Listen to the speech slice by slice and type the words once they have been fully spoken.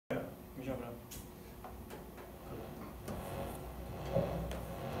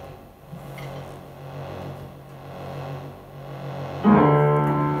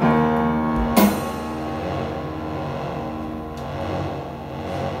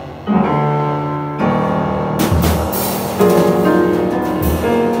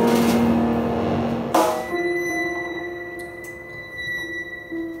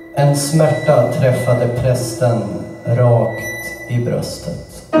En smärta träffade prästen rakt i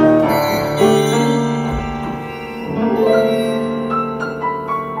bröstet.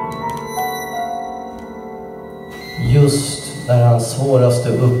 Just när hans svåraste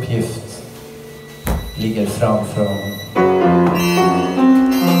uppgift ligger framför honom.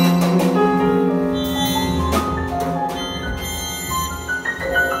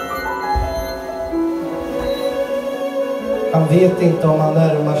 Han vet inte om han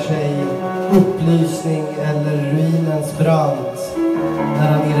närmar sig upplysning eller ruinens brant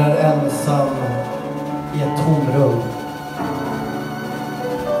när han irrar ensam i ett tomrum.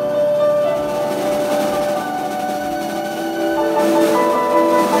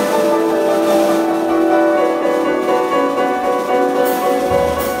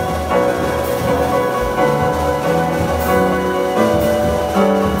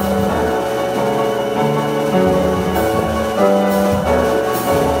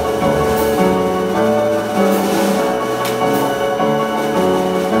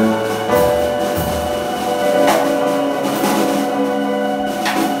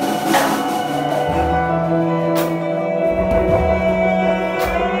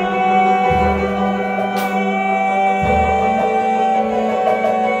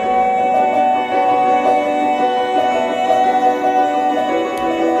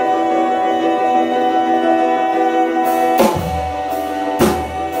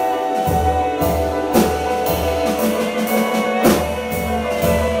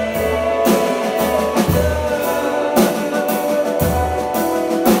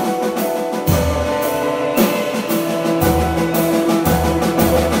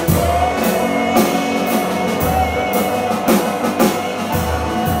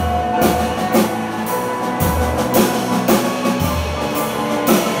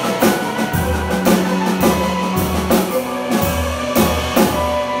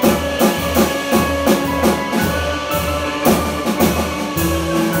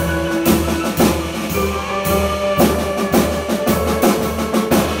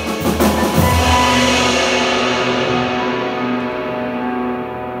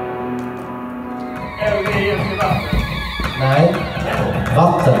 Nej,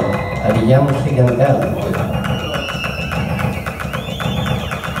 vatten är egentligen eld.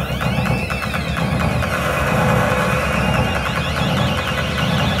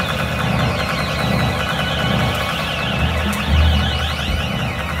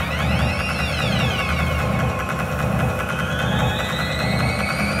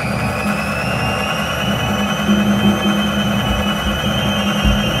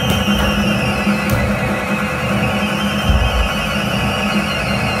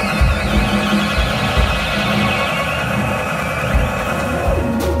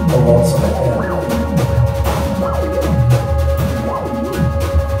 Och vad som är eld.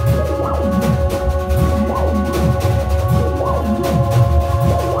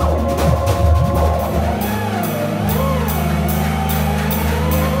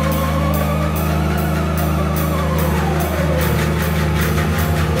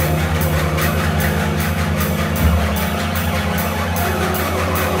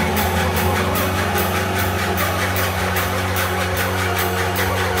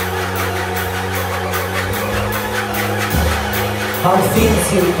 Han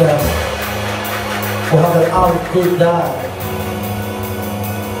finns inte och han är alltid där.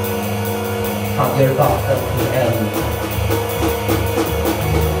 Han gör vatten till eld.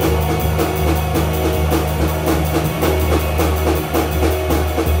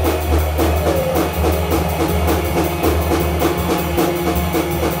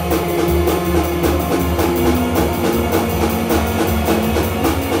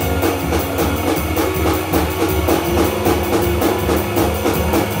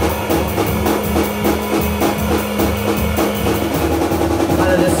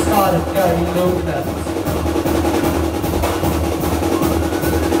 Starka i lugnet.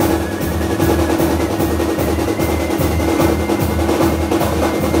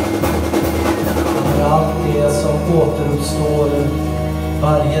 Det är allt det som återuppstår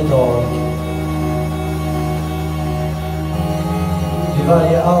varje dag. I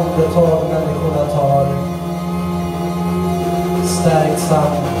varje andetag människorna tar stärks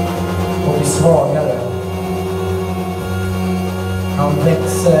han och blir svagare. Han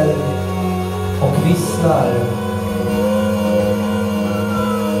växer och vissnar.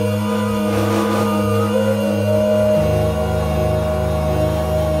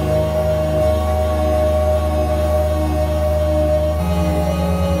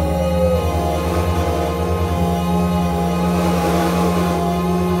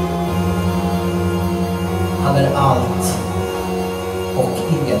 Han är allt och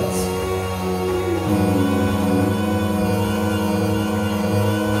inget.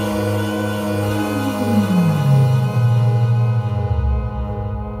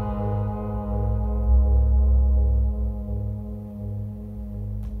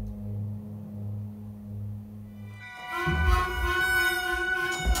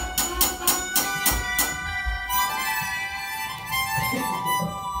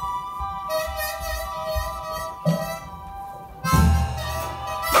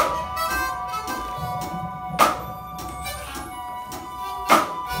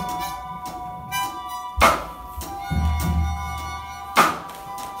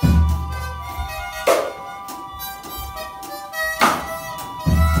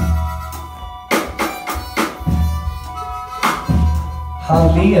 Han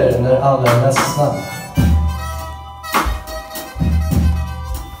ler när alla är ledsna.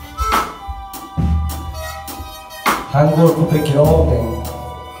 Han går på begravning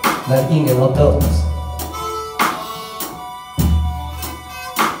när ingen har dött.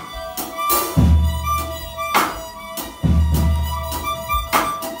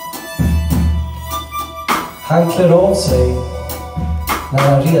 Han klär av sig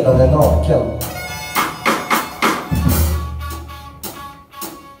när han redan är naken.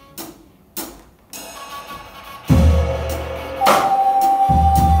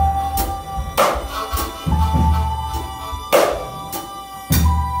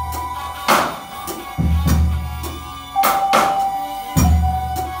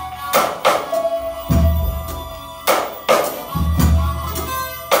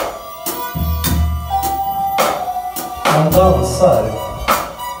 Han dansar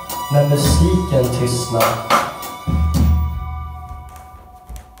när musiken tystnar.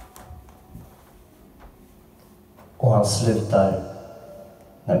 Och han slutar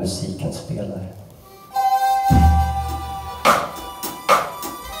när musiken spelar.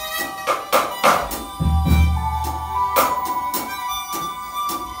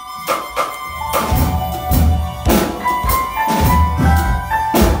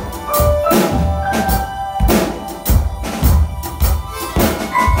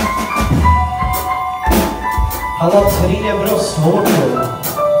 Han har 3 bröstvårtor.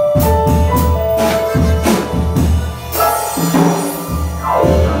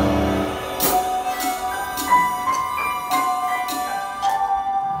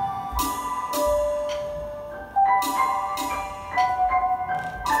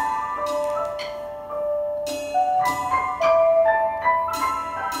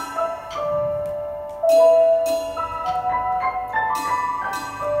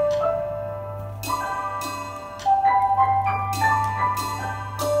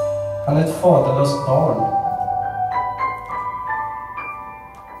 Han är ett faderlöst barn.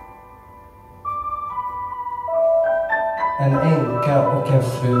 En änka och en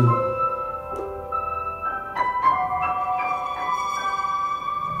fru.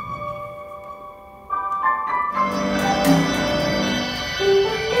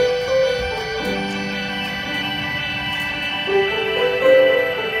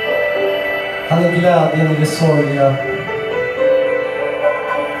 Han är glädjen i det sorgliga.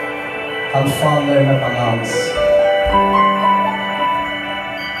 Han faller med balans.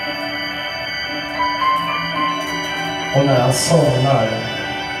 Och när han somnar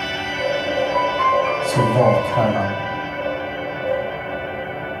så vaknar han.